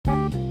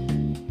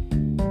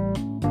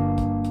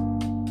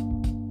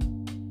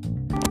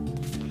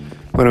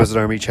When I was an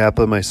Army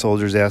chaplain, my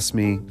soldiers asked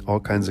me all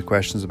kinds of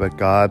questions about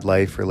God,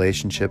 life,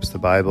 relationships, the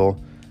Bible,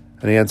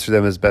 and I answered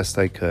them as best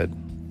I could.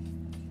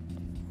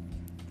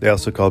 They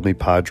also called me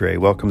Padre.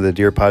 Welcome to the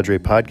Dear Padre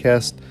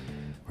podcast,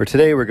 where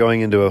today we're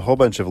going into a whole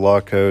bunch of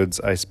law codes.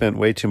 I spent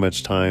way too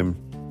much time,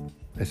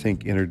 I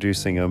think,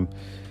 introducing them,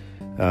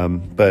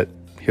 but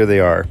here they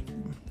are.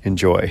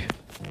 Enjoy.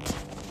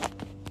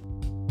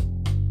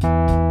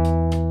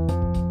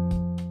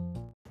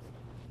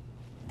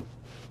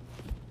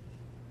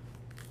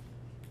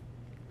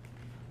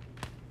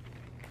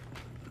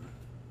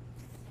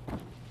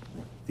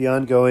 The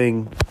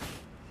ongoing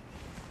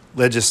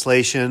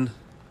legislation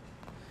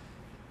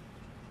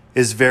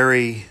is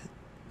very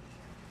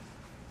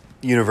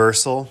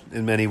universal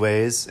in many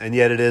ways, and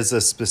yet it is a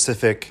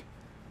specific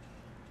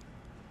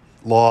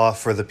law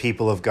for the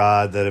people of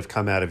God that have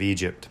come out of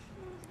Egypt.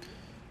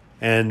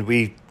 And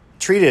we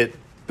treat it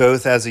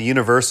both as a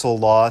universal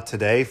law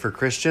today for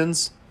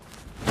Christians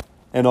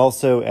and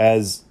also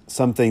as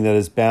something that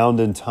is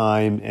bound in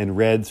time and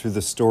read through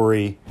the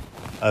story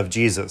of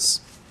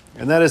Jesus.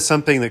 And that is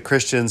something that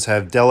Christians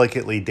have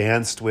delicately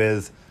danced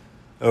with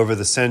over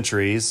the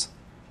centuries,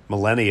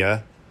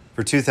 millennia.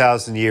 For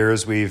 2,000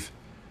 years, we've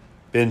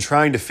been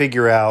trying to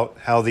figure out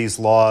how these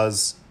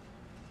laws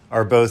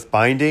are both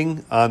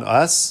binding on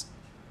us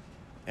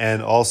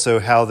and also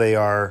how they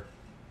are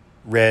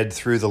read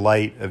through the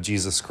light of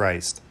Jesus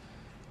Christ.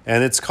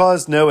 And it's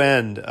caused no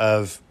end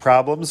of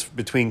problems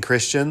between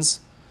Christians.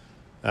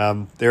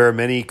 There are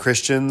many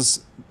Christians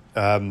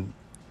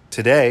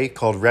today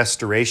called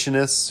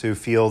restorationists who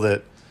feel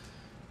that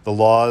the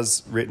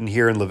laws written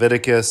here in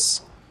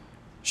Leviticus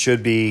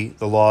should be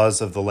the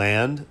laws of the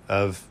land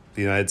of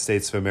the United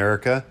States of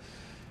America.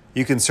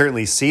 You can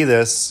certainly see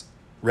this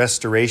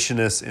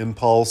restorationist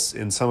impulse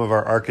in some of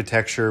our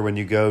architecture. When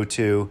you go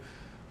to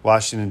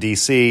Washington,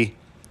 D.C.,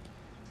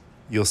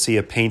 you'll see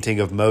a painting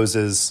of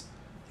Moses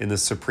in the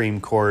Supreme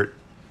Court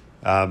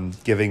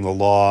giving the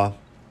law.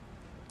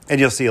 And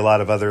you'll see a lot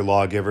of other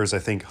lawgivers. I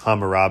think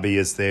Hammurabi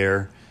is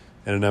there,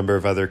 and a number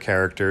of other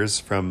characters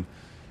from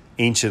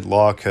ancient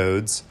law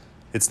codes.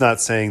 It's not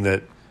saying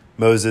that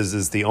Moses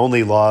is the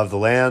only law of the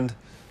land,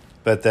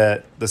 but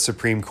that the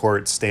Supreme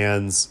Court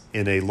stands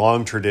in a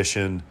long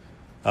tradition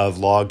of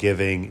law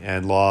giving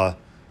and law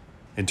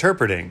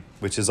interpreting,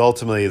 which is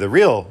ultimately the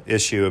real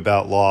issue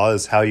about law,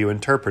 is how you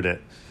interpret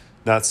it,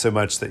 not so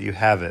much that you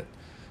have it,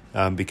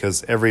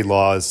 because every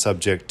law is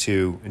subject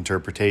to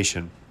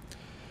interpretation.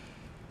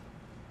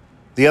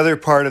 The other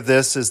part of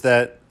this is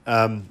that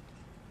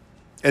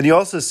and you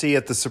also see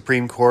at the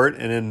Supreme Court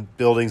and in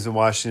buildings in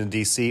Washington,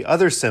 D.C.,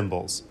 other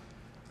symbols,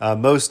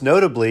 most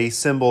notably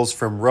symbols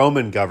from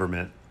Roman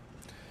government.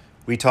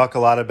 We talk a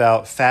lot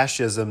about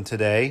fascism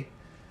today,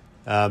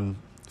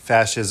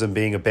 fascism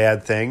being a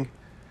bad thing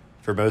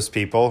for most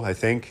people, I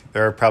think.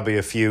 There are probably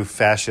a few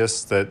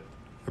fascists that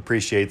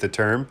appreciate the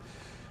term,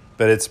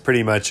 but it's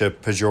pretty much a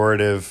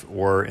pejorative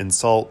or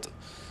insult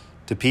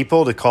to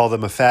people to call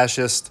them a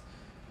fascist.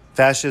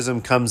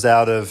 Fascism comes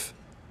out of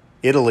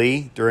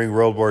Italy during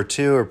World War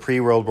II or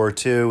pre-World War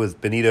II with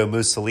Benito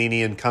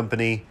Mussolini and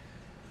company.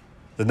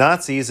 The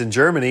Nazis in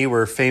Germany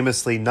were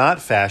famously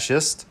not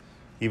fascist,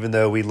 even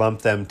though we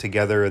lump them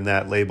together in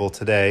that label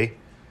today.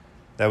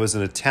 That was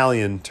an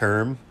Italian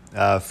term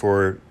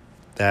for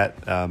that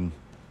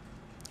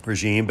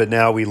regime, but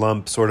now we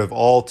lump sort of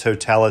all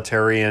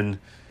totalitarian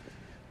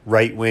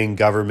right-wing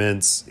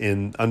governments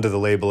in under the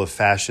label of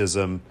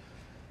fascism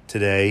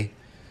today.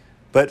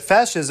 But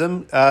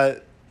fascism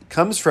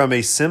comes from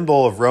a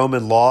symbol of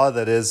Roman law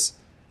that is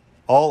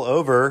all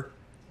over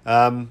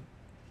the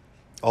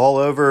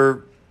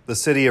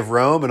city of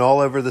Rome and all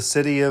over the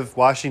city of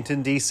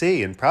Washington,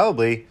 D.C., and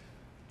probably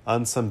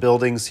on some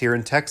buildings here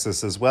in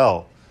Texas as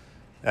well.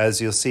 As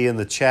you'll see in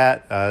the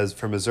chat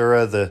from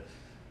Azura,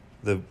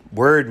 the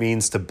word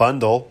means to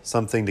bundle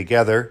something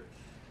together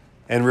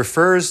and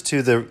refers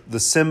to the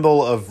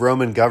symbol of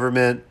Roman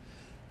government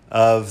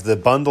of the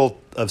bundle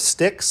of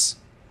sticks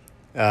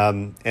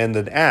and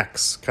an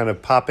axe kind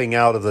of popping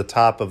out of the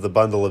top of the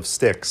bundle of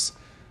sticks.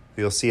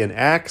 You'll see an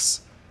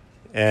axe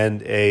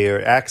and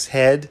an axe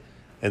head,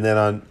 and then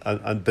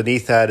on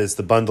beneath that is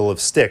the bundle of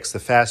sticks, the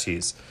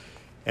fasces.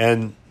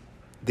 And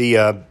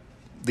the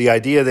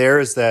idea there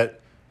is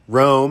that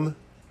Rome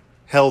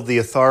held the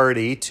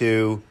authority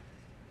to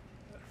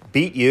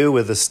beat you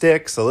with the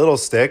sticks, the little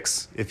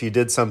sticks, if you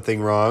did something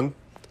wrong.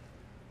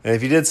 And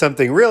if you did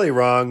something really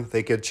wrong,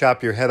 they could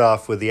chop your head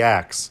off with the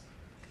axe.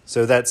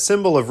 So that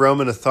symbol of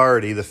Roman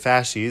authority, the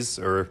fasces,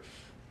 or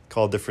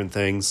called different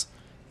things,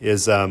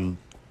 is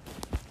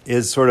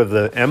sort of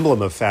the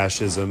emblem of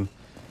fascism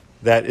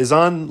that is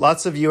on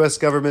lots of U.S.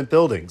 government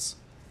buildings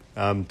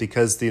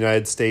because the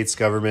United States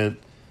government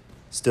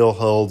still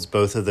holds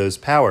both of those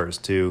powers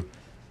to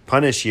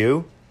punish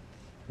you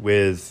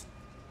with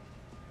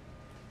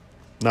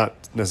not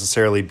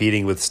necessarily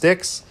beating with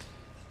sticks,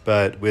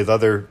 but with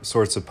other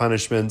sorts of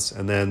punishments,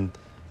 and then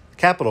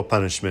capital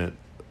punishment,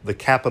 the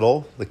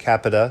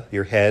capita,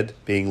 your head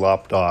being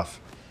lopped off.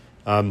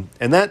 And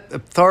that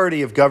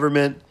authority of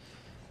government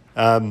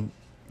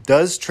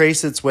does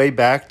trace its way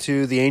back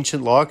to the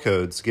ancient law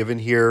codes given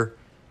here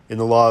in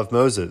the Law of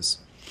Moses.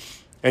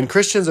 And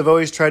Christians have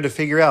always tried to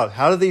figure out,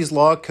 how do these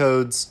law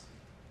codes,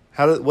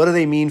 what do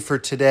they mean for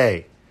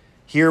today?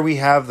 Here we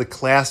have the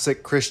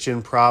classic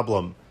Christian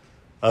problem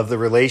of the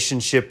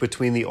relationship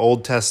between the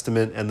Old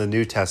Testament and the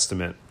New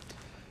Testament.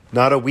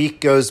 Not a week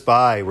goes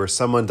by where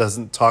someone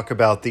doesn't talk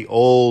about the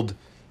old,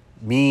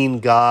 mean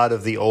God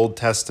of the Old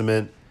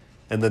Testament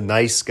and the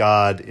nice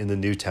God in the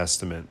New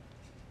Testament.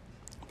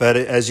 But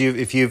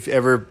if you've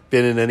ever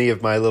been in any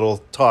of my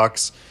little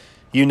talks,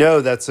 you know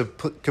that's a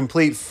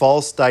complete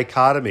false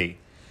dichotomy.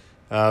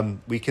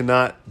 We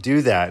cannot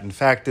do that. In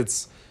fact,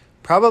 it's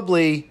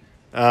probably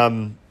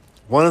one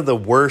of the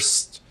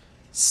worst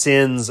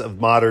sins of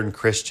modern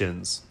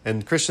Christians.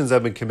 And Christians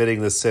have been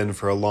committing this sin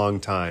for a long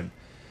time.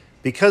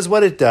 Because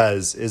what it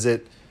does is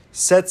it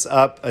sets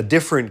up a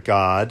different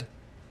God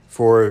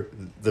for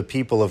the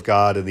people of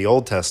God in the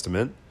Old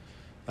Testament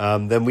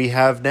than we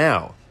have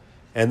now.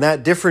 And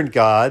that different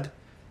God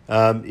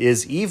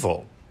is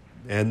evil.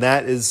 And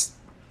that is,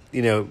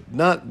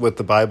 not what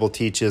the Bible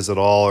teaches at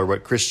all or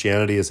what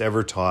Christianity has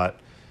ever taught.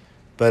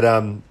 But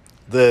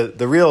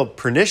the real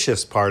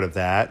pernicious part of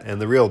that and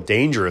the real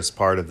dangerous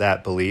part of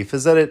that belief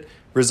is that it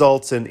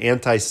results in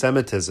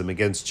anti-Semitism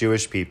against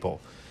Jewish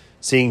people.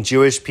 Seeing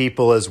Jewish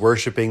people as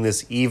worshiping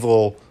this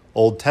evil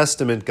Old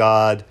Testament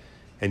God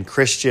and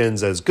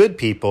Christians as good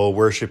people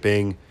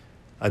worshiping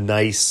a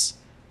nice,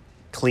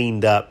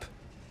 cleaned up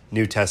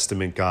New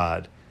Testament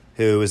God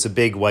who is a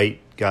big white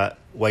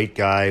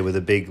guy with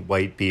a big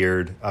white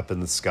beard up in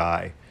the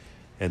sky,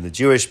 and the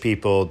Jewish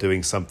people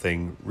doing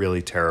something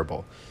really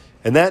terrible.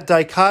 And that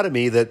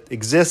dichotomy that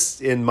exists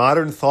in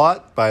modern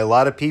thought by a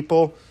lot of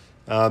people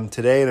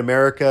today in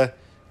America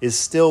is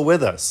still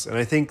with us. And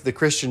I think the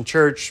Christian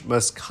church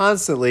must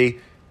constantly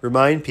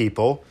remind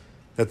people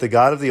that the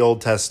God of the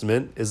Old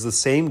Testament is the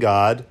same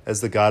God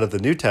as the God of the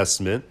New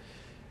Testament.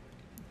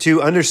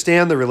 To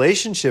understand the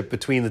relationship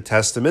between the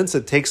testaments,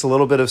 it takes a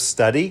little bit of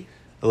study,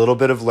 a little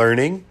bit of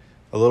learning,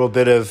 a little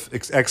bit of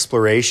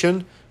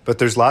exploration, but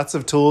there's lots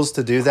of tools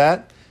to do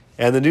that.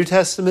 And the New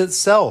Testament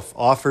itself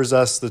offers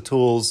us the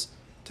tools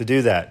to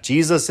do that.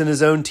 Jesus in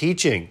his own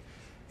teaching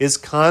is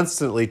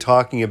constantly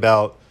talking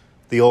about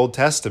the Old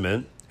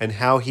Testament and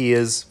how he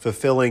is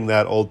fulfilling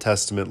that Old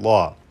Testament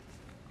law.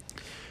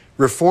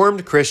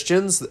 Reformed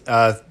Christians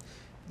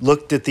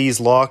looked at these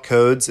law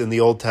codes in the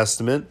Old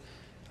Testament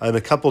in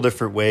a couple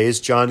different ways,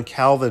 John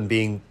Calvin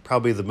being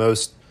probably the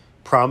most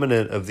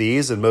prominent of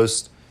these and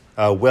most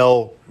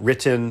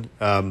well-written,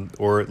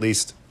 or at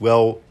least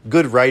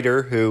good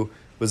writer who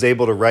was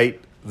able to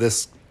write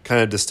this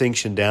kind of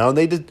distinction down.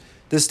 They did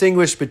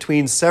distinguish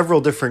between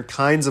several different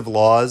kinds of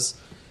laws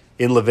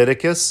in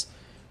Leviticus.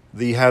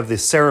 You have the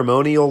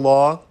ceremonial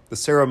law. The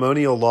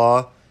ceremonial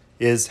law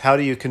is, how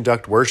do you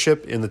conduct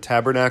worship in the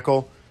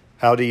tabernacle?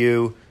 How do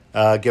you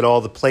get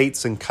all the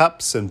plates and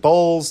cups and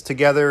bowls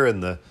together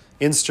and the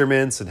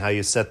instruments and how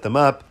you set them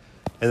up?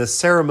 And the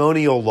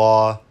ceremonial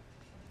law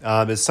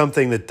is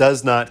something that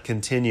does not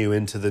continue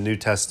into the New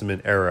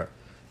Testament era.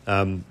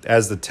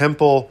 As the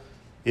temple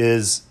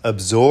is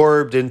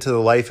absorbed into the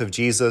life of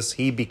Jesus,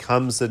 he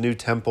becomes the new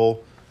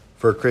temple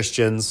for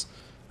Christians.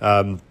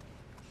 So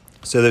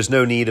there's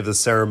no need of the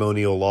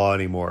ceremonial law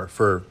anymore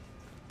for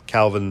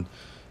Calvin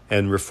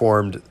and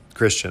Reformed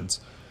Christians.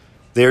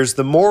 There's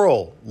the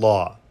moral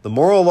law. The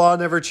moral law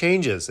never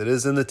changes. It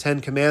is in the Ten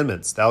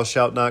Commandments. Thou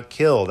shalt not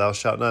kill. Thou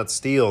shalt not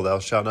steal. Thou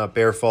shalt not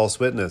bear false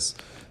witness.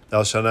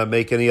 Thou shalt not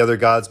make any other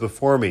gods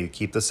before me.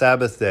 Keep the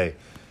Sabbath day.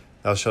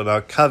 Thou shalt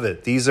not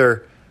covet. These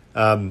are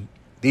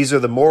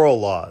the moral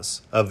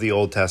laws of the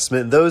Old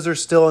Testament, and those are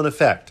still in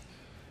effect.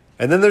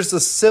 And then there's the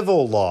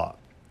civil law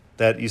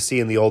that you see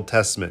in the Old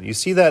Testament. You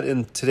see that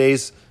in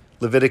today's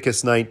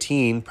Leviticus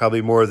 19,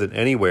 probably more than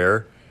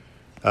anywhere.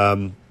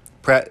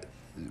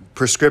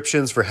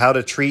 Prescriptions for how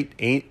to treat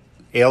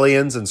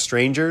aliens and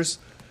strangers.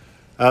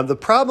 The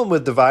problem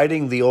with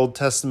dividing the Old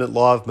Testament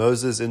law of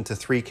Moses into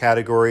three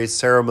categories,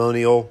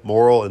 ceremonial,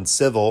 moral, and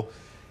civil,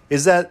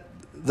 is that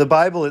the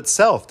Bible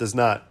itself does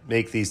not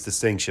make these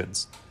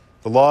distinctions.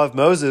 The law of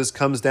Moses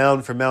comes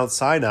down from Mount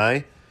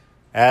Sinai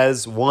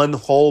as one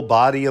whole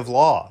body of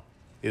law.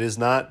 It is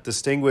not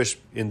distinguished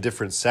in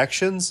different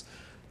sections,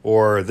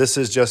 or this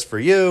is just for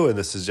you and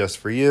this is just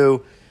for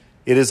you.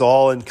 It is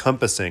all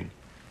encompassing.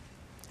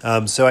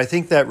 So I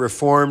think that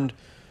Reformed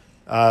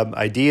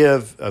idea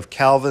of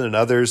Calvin and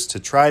others to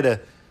try to,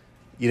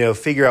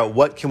 figure out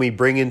what can we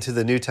bring into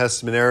the New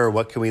Testament era,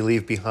 what can we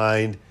leave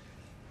behind,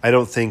 I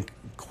don't think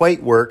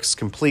quite works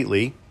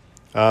completely.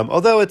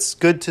 Although it's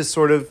good to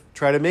sort of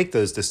try to make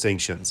those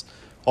distinctions.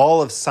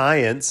 All of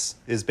science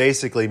is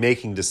basically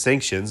making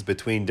distinctions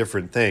between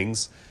different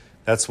things.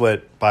 That's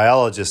what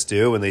biologists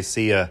do when they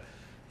see a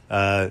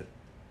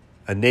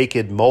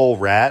naked mole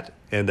rat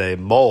and a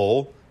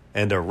mole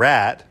and a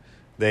rat.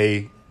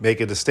 They make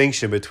a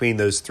distinction between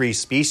those three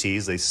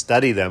species. They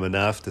study them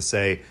enough to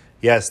say,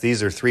 yes,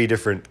 these are three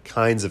different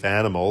kinds of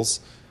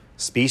animals,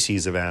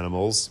 species of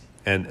animals,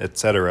 and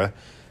etc.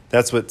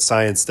 That's what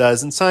science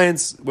does. And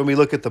science, when we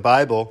look at the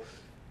Bible,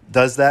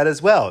 does that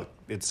as well.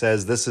 It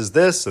says this is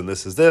this, and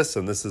this is this,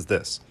 and this is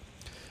this.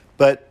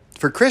 But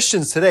for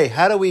Christians today,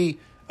 how do we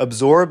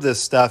absorb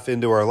this stuff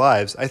into our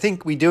lives? I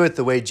think we do it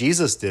the way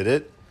Jesus did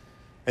it,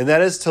 and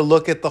that is to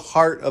look at the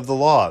heart of the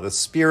law, the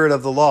spirit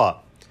of the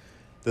law.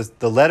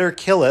 The letter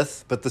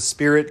killeth, but the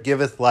spirit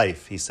giveth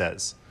life, he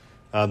says.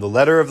 The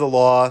letter of the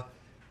law,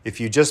 if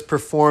you just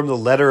perform the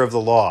letter of the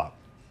law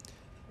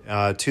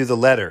to the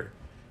letter,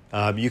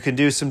 you can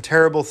do some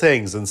terrible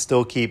things and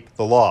still keep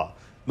the law.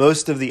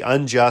 Most of the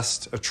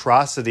unjust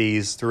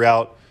atrocities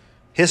throughout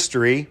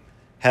history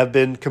have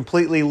been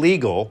completely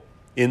legal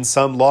in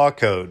some law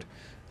code.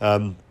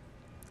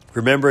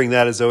 Remembering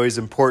that is always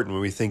important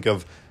when we think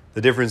of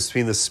the difference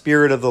between the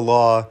spirit of the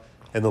law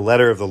and the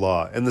letter of the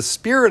law. And the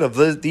spirit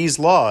of these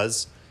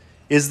laws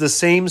is the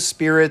same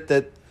spirit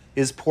that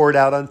is poured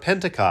out on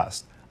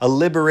Pentecost, a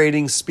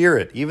liberating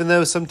spirit, even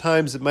though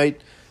sometimes it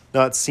might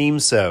not seem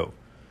so.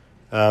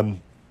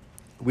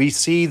 We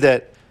see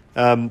that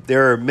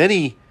there are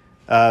many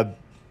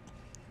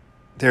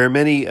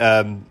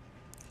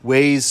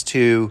ways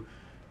to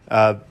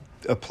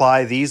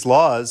apply these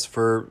laws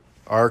for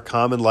our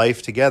common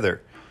life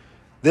together.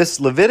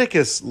 This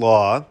Leviticus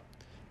law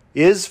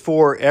is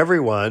for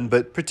everyone,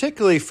 but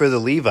particularly for the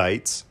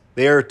Levites.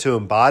 They are to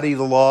embody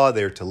the law,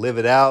 they're to live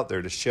it out,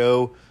 they're to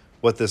show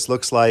what this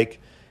looks like.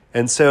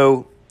 And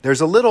so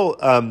there's a little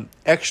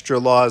extra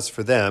laws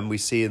for them we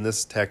see in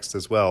this text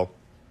as well.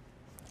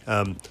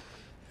 And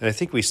I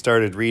think we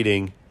started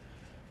reading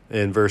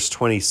in verse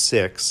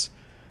 26.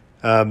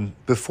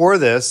 Before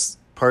this,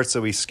 parts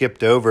that we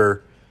skipped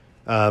over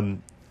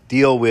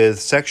deal with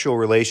sexual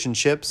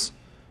relationships,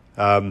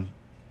 and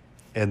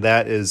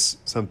that is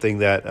something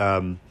that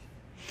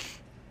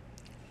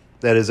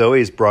that is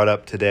always brought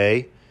up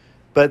today.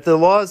 But the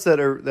laws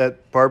that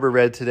Barbara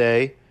read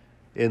today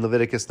in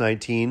Leviticus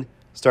 19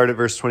 start at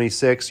verse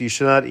 26. You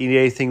shall not eat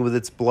anything with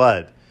its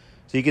blood.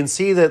 So you can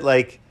see that,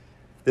 like,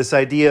 this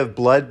idea of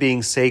blood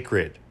being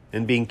sacred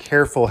and being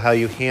careful how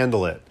you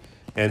handle it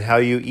and how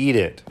you eat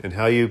it and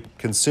how you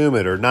consume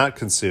it or not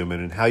consume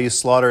it and how you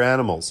slaughter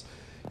animals.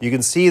 You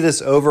can see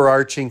this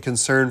overarching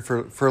concern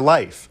for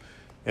life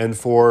and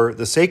for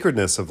the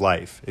sacredness of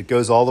life. It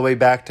goes all the way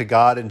back to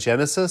God in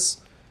Genesis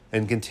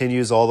and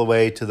continues all the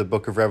way to the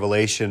book of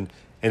Revelation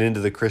and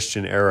into the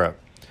Christian era.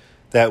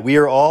 That we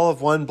are all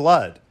of one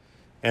blood,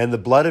 and the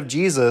blood of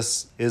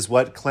Jesus is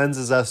what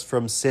cleanses us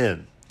from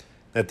sin.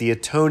 That the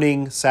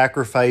atoning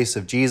sacrifice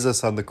of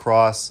Jesus on the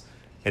cross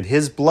and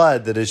his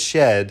blood that is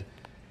shed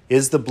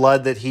is the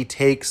blood that he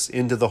takes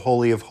into the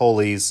Holy of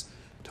Holies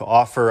to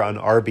offer on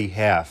our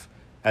behalf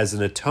as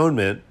an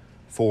atonement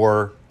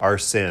for our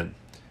sin.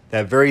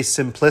 That very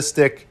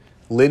simplistic,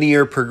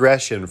 linear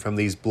progression from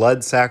these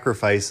blood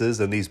sacrifices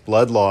and these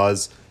blood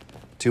laws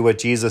to what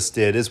Jesus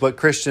did is what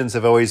Christians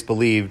have always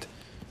believed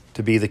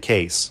to be the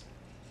case.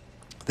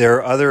 There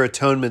are other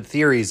atonement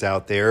theories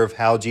out there of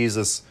how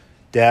Jesus'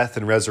 death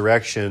and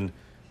resurrection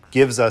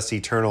gives us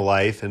eternal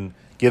life and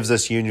gives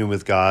us union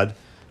with God,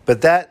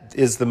 but that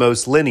is the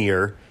most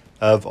linear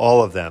of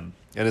all of them,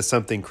 and it's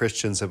something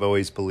Christians have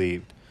always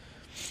believed.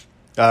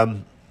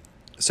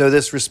 So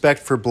this respect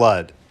for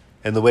blood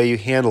and the way you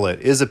handle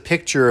it is a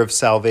picture of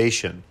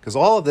salvation, because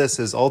all of this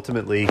is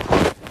ultimately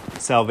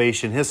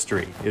salvation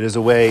history. It is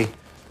a way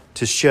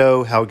to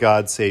show how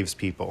God saves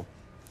people.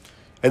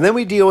 And then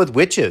we deal with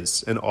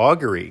witches and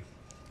augury,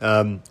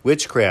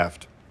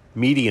 witchcraft,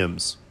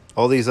 mediums,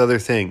 all these other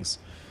things.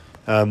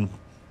 In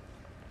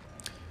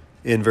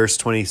verse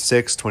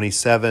 26,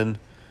 27,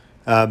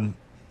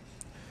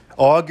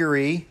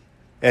 augury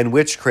and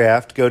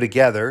witchcraft go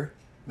together.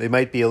 They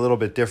might be a little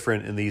bit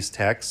different in these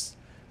texts.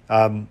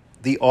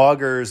 The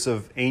augurs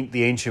of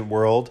the ancient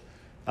world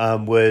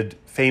would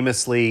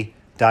famously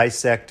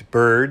dissect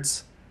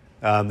birds.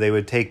 They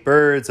would take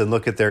birds and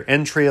look at their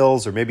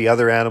entrails or maybe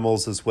other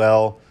animals as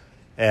well.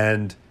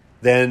 And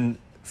then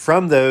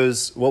from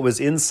those, what was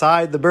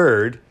inside the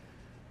bird,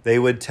 they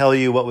would tell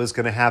you what was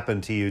going to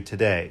happen to you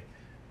today.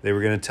 They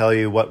were going to tell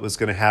you what was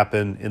going to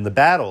happen in the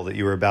battle that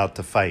you were about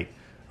to fight.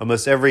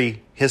 Almost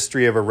every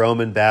history of a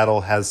Roman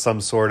battle has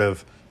some sort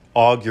of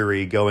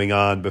augury going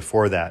on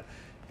before that.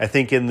 I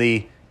think in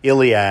the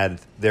Iliad,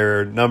 there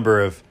are a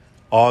number of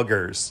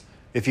augurs.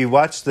 If you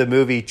watch the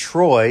movie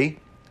Troy,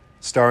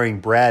 starring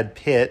Brad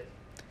Pitt,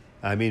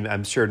 I mean,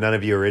 I'm sure none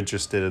of you are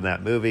interested in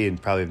that movie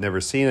and probably have never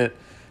seen it,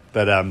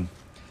 but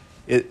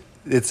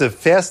it's a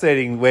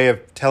fascinating way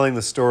of telling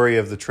the story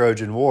of the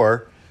Trojan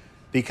War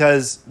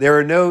because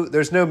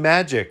there's no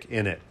magic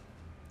in it.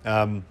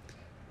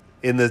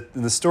 In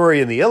the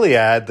story in the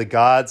Iliad, the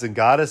gods and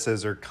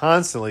goddesses are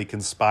constantly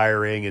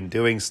conspiring and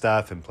doing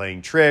stuff and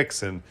playing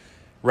tricks and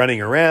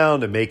running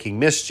around and making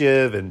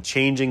mischief and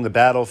changing the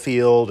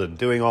battlefield and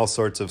doing all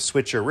sorts of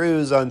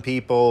switcheroos on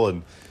people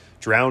and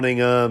drowning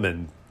them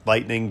and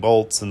lightning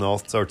bolts and all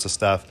sorts of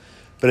stuff.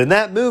 But in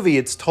that movie,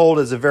 it's told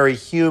as a very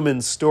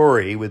human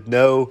story with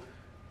no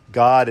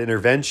God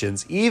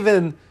interventions.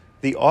 Even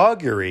the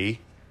augury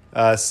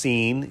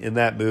scene in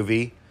that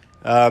movie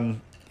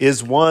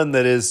is one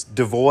that is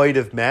devoid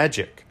of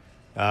magic.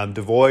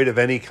 devoid of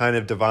any kind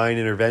of divine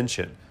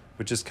intervention,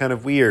 which is kind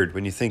of weird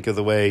when you think of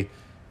the way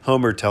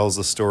Homer tells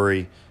the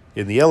story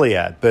in the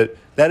Iliad. But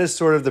that is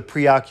sort of the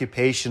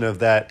preoccupation of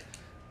that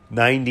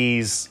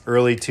 90s,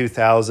 early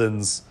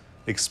 2000s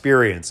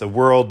experience, a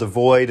world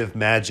devoid of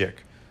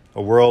magic,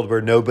 a world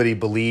where nobody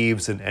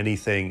believes in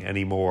anything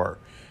anymore.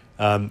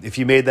 If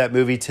you made that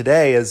movie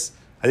today, as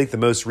I think the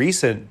most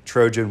recent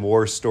Trojan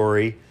War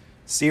story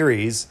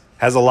series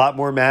has a lot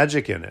more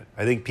magic in it.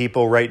 I think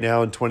people right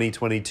now in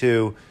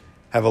 2022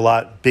 have a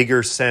lot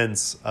bigger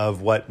sense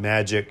of what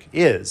magic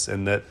is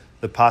and that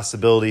the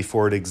possibility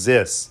for it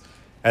exists,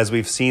 as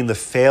we've seen the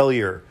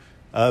failure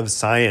of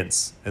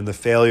science and the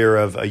failure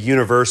of a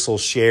universal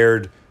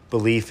shared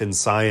belief in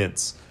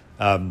science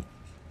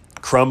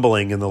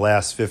crumbling in the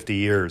last 50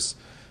 years.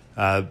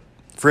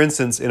 For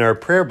instance, in our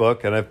prayer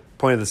book, and I've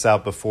pointed this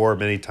out before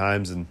many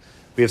times, and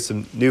we have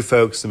some new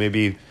folks who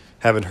maybe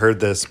haven't heard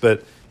this, but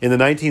in the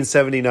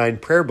 1979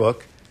 prayer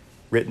book,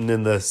 written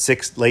in the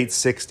late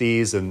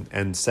 60s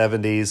and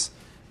 70s,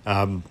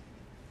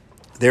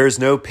 there's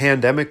no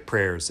pandemic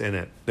prayers in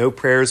it, no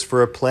prayers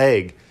for a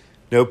plague,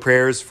 no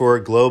prayers for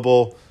a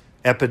global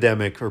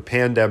epidemic or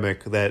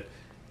pandemic that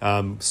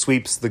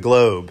sweeps the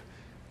globe.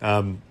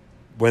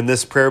 When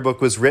this prayer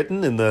book was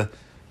written in the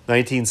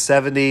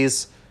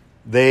 1970s,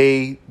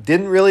 they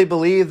didn't really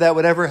believe that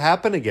would ever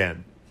happen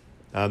again.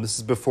 This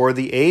is before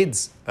the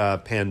AIDS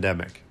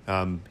pandemic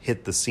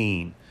hit the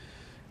scene.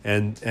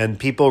 And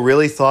people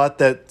really thought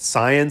that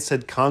science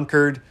had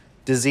conquered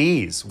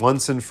disease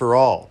once and for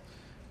all.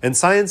 And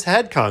science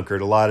had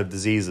conquered a lot of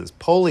diseases: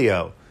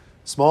 polio,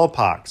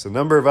 smallpox, a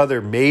number of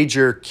other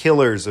major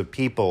killers of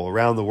people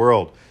around the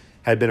world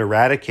had been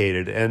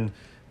eradicated. And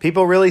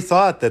people really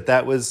thought that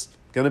that was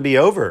going to be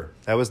over.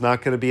 That was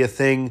not going to be a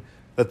thing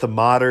that the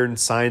modern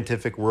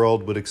scientific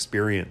world would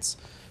experience.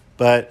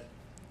 But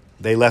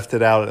they left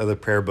it out of the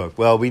prayer book.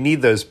 Well, we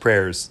need those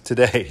prayers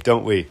today,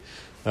 don't we,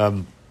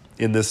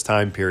 in this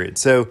time period.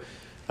 So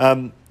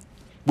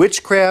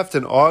witchcraft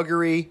and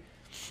augury,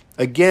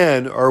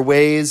 again, are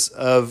ways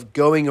of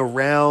going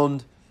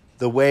around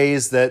the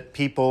ways that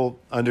people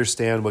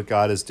understand what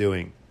God is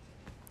doing.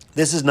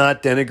 This is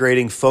not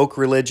denigrating folk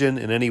religion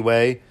in any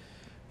way.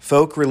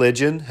 Folk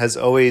religion has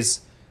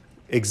always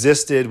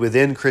existed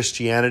within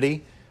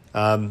Christianity,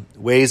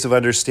 ways of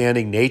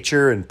understanding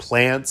nature and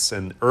plants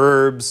and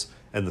herbs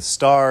and the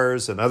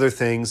stars and other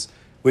things,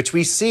 which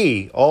we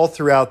see all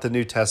throughout the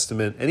New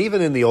Testament and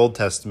even in the Old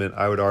Testament,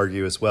 I would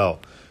argue as well.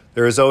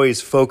 There is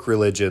always folk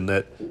religion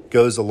that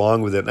goes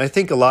along with it. And I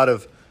think a lot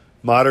of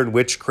modern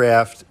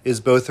witchcraft is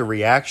both a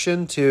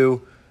reaction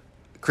to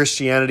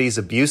Christianity's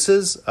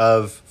abuses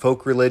of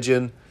folk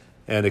religion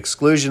and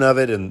exclusion of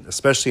it, and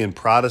especially in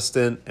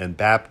Protestant and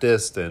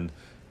Baptist and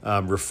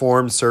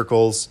Reformed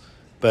circles.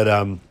 But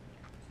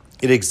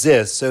it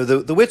exists. So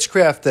the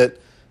witchcraft that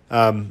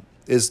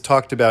is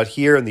talked about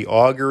here and the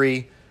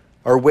augury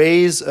are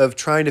ways of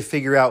trying to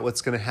figure out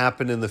what's going to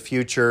happen in the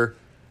future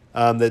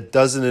that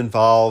doesn't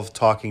involve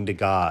talking to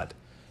God.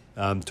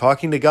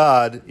 Talking to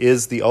God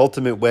is the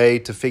ultimate way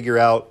to figure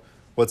out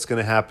what's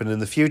going to happen in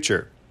the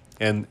future,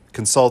 and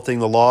consulting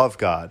the law of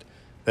God.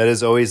 That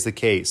is always the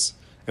case.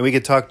 And we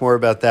could talk more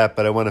about that,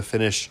 but I want to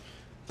finish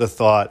the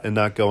thought and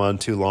not go on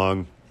too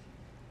long.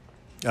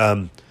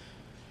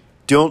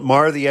 Don't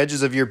mar the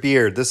edges of your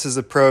beard. This is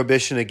a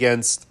prohibition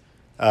against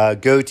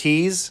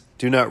goatees.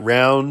 Do not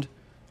round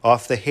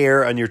off the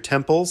hair on your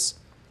temples.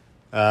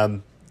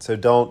 So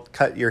don't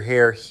cut your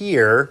hair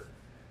here,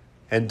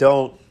 and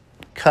don't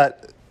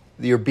cut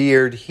your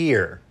beard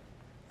here.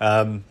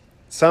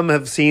 Some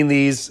have seen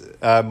these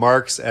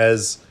marks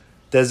as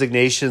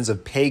designations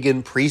of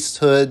pagan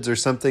priesthoods or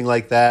something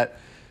like that.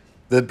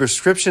 The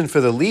prescription for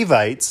the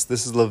Levites,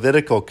 this is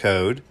Levitical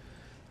code,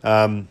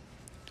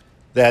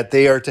 that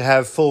they are to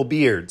have full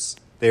beards.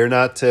 They are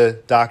not to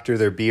doctor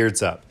their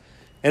beards up.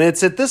 And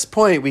it's at this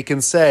point we can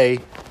say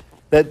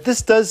that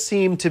this does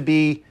seem to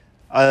be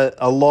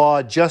a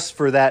law just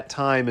for that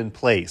time and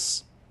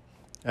place.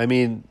 I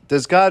mean,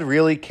 does God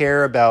really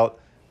care about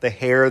the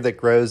hair that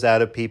grows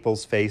out of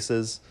people's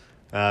faces?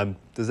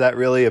 Is that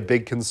really a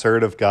big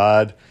concern of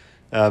God?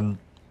 And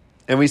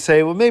we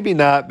say, well, maybe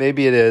not,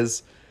 maybe it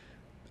is.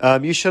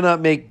 You shall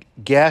not make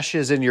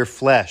gashes in your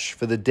flesh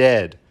for the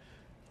dead,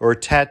 or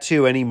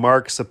tattoo any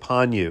marks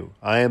upon you.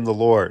 I am the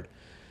Lord.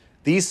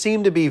 These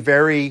seem to be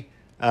very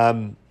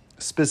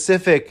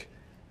specific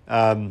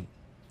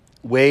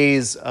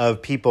ways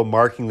of people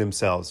marking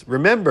themselves.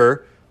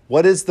 Remember,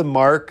 what is the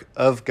mark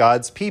of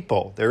God's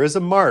people? There is a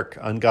mark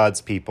on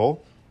God's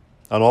people,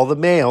 on all the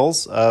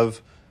males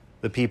of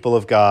the people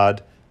of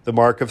God. The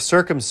mark of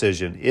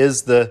circumcision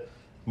is the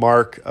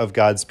mark of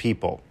God's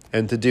people.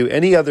 And to do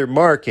any other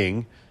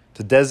marking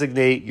to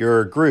designate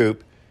your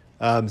group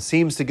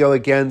seems to go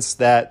against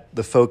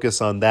the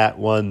focus on that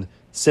one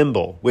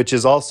symbol, which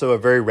is also a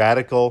very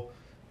radical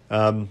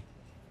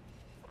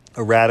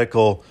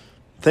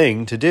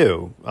thing to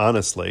do,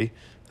 honestly.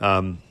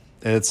 And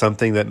it's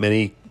something that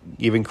many,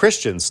 even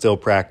Christians, still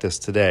practice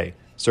today,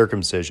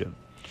 circumcision.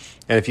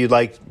 And if you'd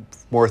like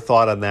more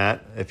thought on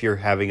that, if you're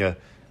having a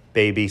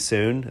baby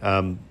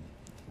soon,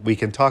 we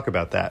can talk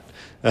about that.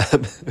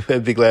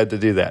 I'd be glad to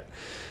do that.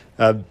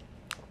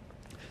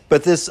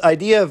 But this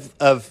idea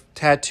of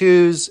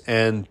tattoos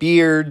and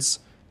beards,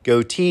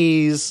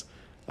 goatees,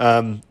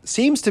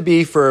 seems to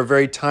be for a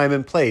very time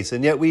and place,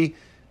 and yet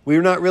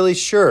we're not really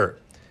sure.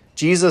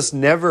 Jesus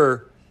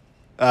never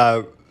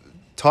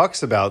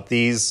talks about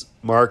these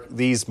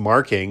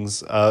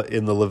markings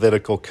in the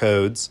Levitical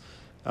codes,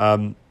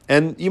 and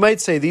you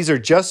might say these are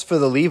just for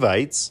the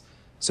Levites.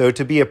 So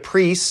to be a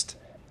priest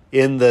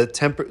in the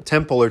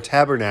temple or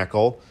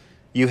tabernacle,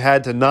 you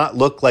had to not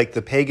look like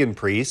the pagan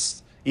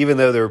priests, even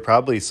though there were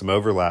probably some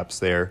overlaps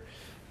there.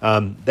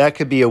 That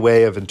could be a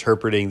way of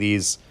interpreting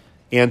these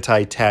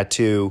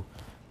anti-tattoo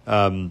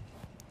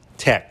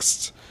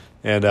texts.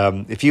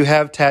 And if you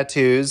have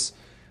tattoos,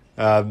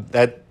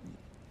 that,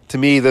 to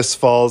me, this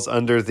falls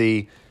under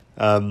the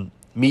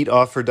meat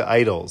offered to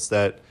idols,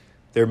 that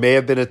there may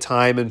have been a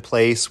time and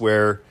place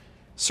where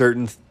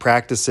certain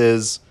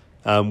practices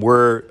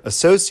were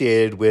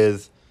associated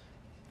with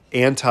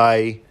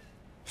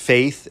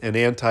anti-faith and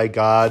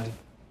anti-God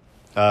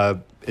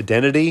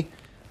identity,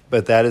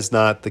 but that is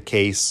not the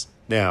case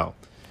now.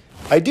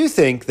 I do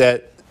think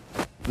that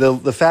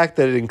the fact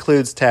that it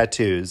includes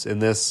tattoos in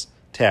this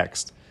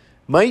text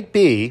might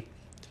be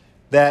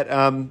that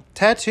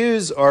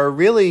tattoos are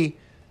really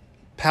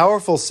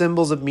powerful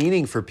symbols of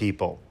meaning for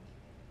people.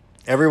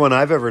 Everyone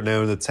I've ever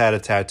known that's had a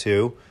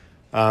tattoo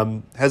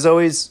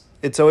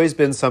it's always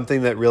been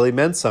something that really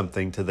meant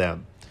something to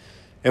them.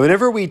 And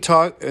whenever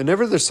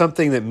there's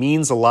something that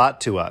means a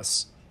lot to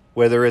us,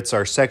 whether it's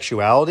our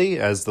sexuality,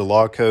 as the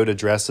law code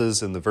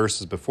addresses in the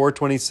verses before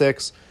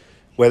 26,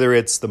 whether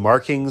it's the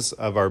markings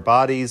of our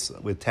bodies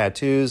with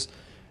tattoos,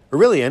 or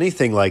really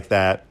anything like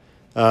that,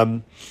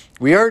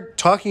 we are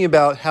talking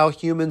about how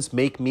humans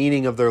make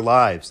meaning of their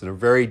lives in a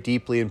very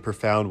deeply and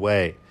profound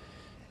way.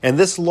 And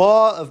this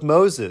law of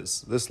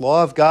Moses, this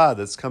law of God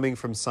that's coming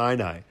from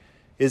Sinai,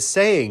 is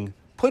saying,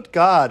 put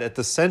God at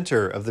the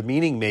center of the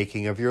meaning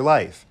making of your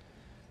life.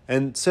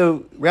 And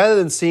so rather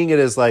than seeing it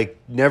as like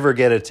never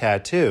get a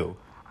tattoo,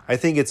 I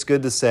think it's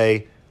good to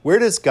say, where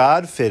does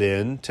God fit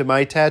in to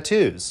my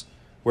tattoos?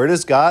 Where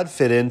does God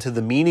fit into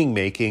the meaning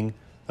making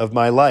of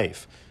my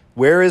life?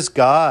 Where is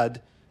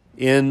God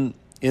in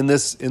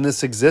this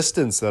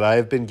existence that I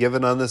have been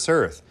given on this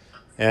earth?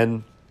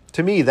 And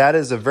to me, that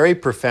is a very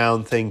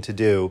profound thing to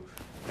do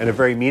and a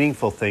very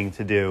meaningful thing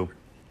to do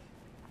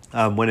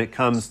when it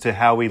comes to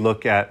how we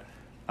look at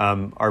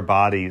our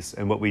bodies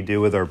and what we do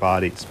with our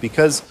bodies.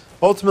 Because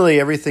ultimately,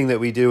 everything that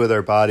we do with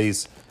our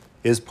bodies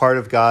is part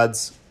of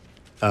God's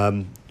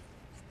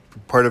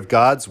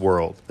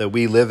world that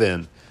we live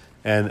in,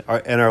 and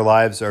our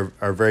lives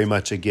are very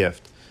much a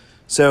gift.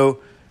 So,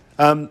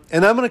 and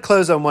I'm going to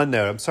close on one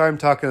note. I'm sorry I'm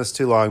talking this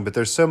too long, but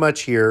there's so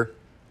much here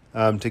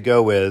to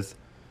go with.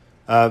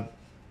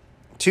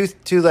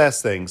 Two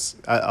last things.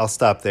 I'll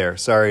stop there.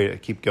 Sorry to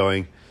keep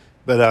going,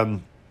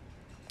 but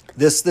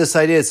this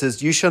idea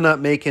says, "You shall not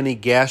make any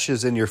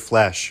gashes in your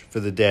flesh for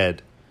the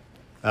dead."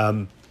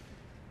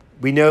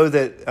 We know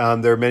that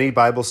there are many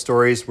Bible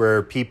stories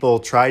where people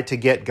tried to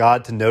get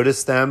God to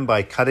notice them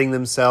by cutting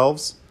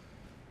themselves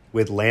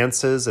with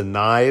lances and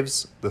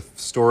knives. The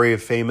story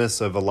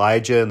famous of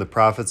Elijah and the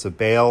prophets of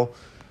Baal.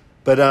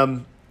 But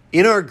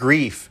in our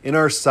grief, in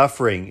our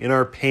suffering, in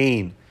our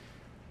pain,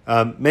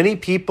 many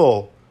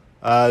people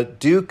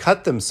do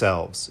cut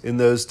themselves in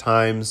those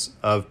times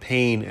of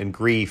pain and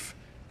grief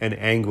and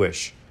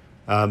anguish.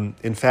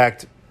 In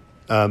fact,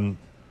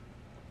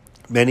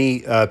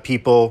 many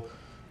people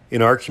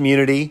in our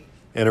community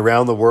and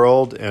around the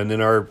world and in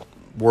our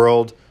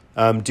world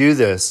do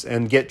this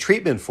and get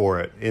treatment for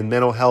it in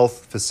mental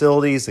health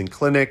facilities and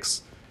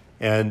clinics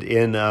and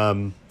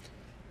in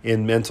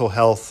mental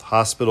health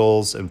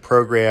hospitals and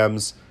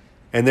programs.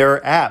 And there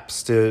are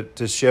apps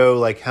to show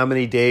like how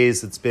many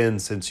days it's been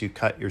since you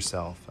cut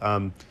yourself.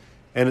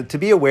 And to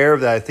be aware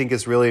of that, I think,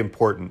 is really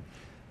important.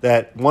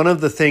 That one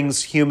of the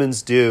things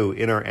humans do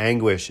in our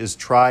anguish is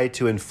try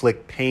to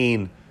inflict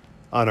pain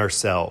on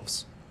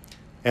ourselves.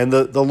 And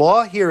the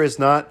law here is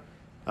not,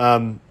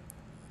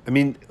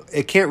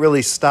 it can't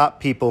really stop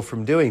people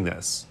from doing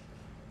this.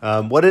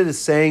 What it is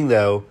saying,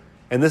 though,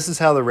 and this is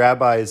how the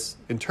rabbis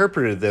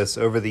interpreted this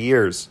over the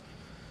years,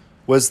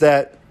 was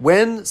that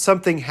when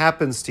something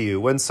happens to you,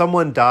 when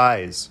someone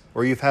dies,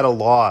 or you've had a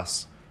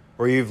loss,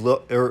 or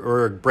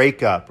or a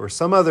breakup, or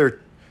some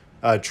other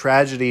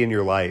tragedy in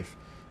your life,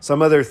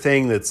 some other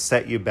thing that's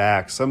set you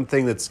back,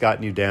 something that's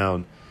gotten you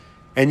down,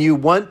 and you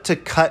want to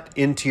cut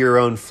into your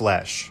own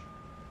flesh,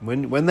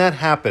 when that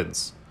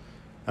happens,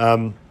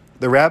 the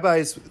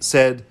rabbis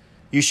said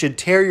you should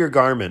tear your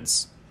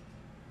garments,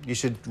 you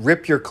should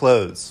rip your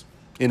clothes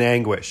in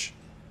anguish.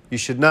 You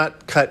should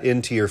not cut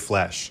into your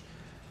flesh.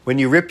 When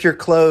you rip your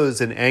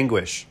clothes in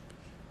anguish,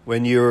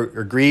 when you're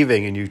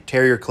grieving and you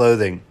tear your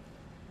clothing,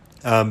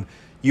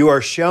 you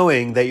are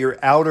showing that your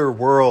outer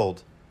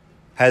world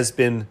has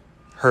been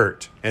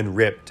hurt and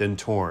ripped and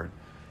torn,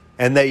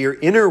 and that your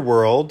inner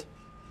world,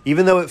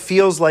 even though it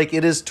feels like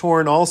it is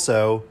torn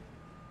also,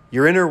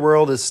 Your inner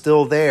world is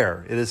still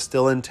there. It is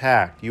still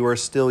intact. You are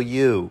still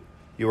you.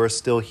 You are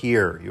still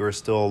here. You are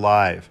still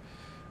alive,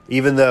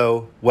 even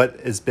though what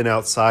has been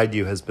outside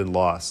you has been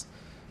lost.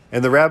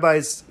 And the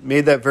rabbis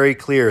made that very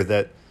clear,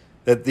 that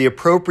the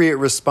appropriate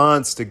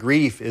response to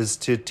grief is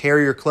to tear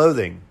your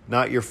clothing,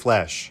 not your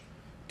flesh.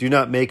 Do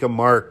not make a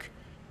mark.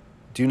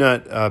 Do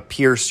not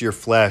pierce your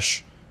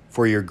flesh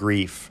for your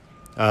grief,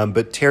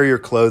 but tear your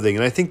clothing.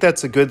 And I think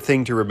that's a good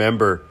thing to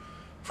remember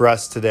for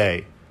us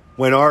today.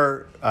 When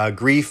our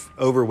grief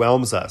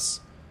overwhelms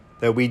us,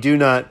 that we do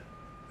not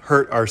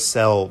hurt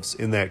ourselves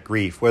in that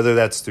grief, whether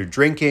that's through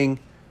drinking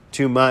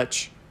too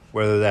much,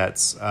 whether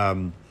that's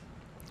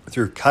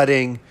through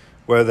cutting,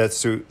 whether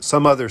that's through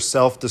some other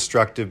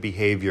self-destructive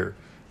behavior.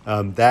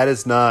 That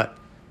is not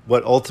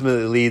what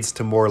ultimately leads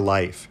to more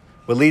life.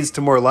 What leads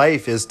to more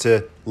life is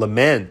to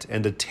lament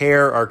and to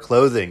tear our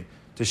clothing,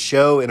 to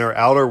show in our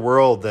outer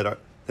world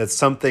that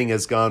something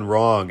has gone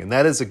wrong. And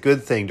that is a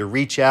good thing, to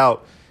reach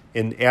out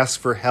and ask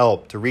for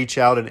help, to reach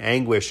out in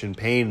anguish and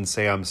pain and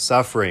say, I'm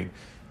suffering.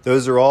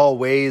 Those are all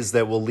ways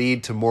that will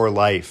lead to more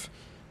life.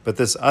 But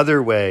this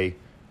other way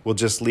will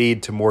just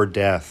lead to more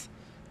death.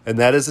 And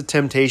that is a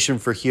temptation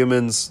for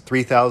humans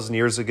 3,000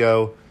 years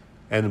ago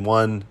and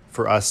one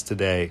for us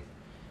today.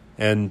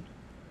 And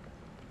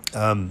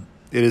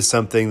it is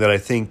something that I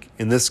think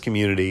in this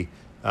community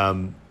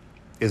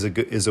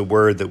is a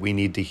word that we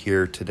need to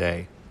hear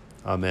today.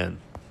 Amen.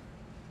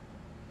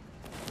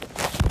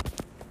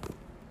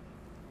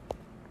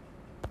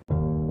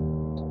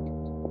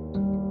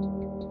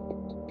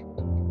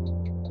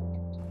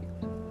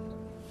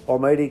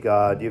 Almighty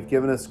God, you have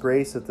given us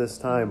grace at this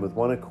time with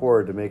one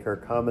accord to make our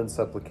common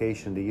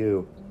supplication to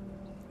you.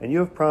 And you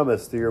have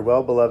promised through your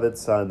well-beloved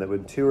Son that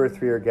when 2 or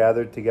 3 are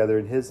gathered together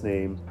in his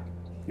name,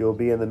 you will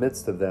be in the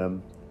midst of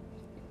them.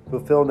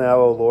 Fulfill now,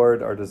 O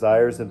Lord, our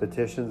desires and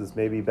petitions as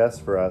may be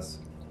best for us,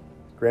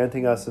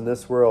 granting us in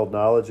this world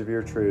knowledge of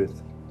your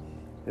truth,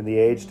 in the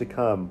age to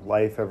come,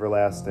 life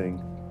everlasting.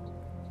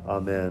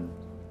 Amen.